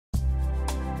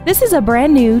This is a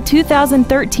brand new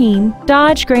 2013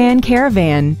 Dodge Grand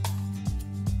Caravan.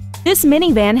 This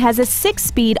minivan has a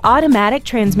 6-speed automatic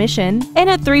transmission and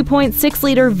a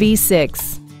 3.6-liter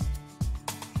V6.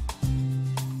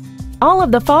 All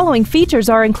of the following features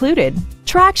are included: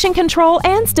 traction control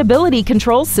and stability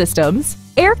control systems,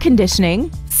 air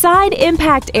conditioning, side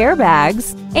impact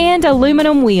airbags, and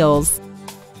aluminum wheels.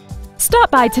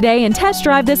 Stop by today and test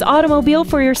drive this automobile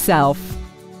for yourself.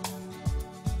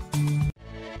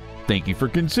 Thank you for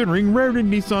considering Rairdon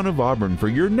Nissan of Auburn for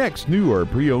your next new or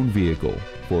pre-owned vehicle.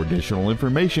 For additional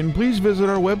information, please visit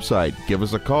our website, give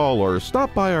us a call, or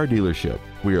stop by our dealership.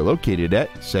 We are located at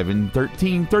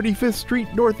 713 35th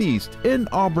Street Northeast in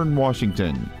Auburn,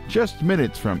 Washington, just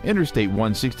minutes from Interstate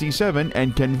 167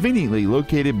 and conveniently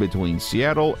located between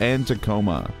Seattle and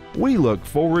Tacoma. We look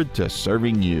forward to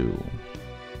serving you.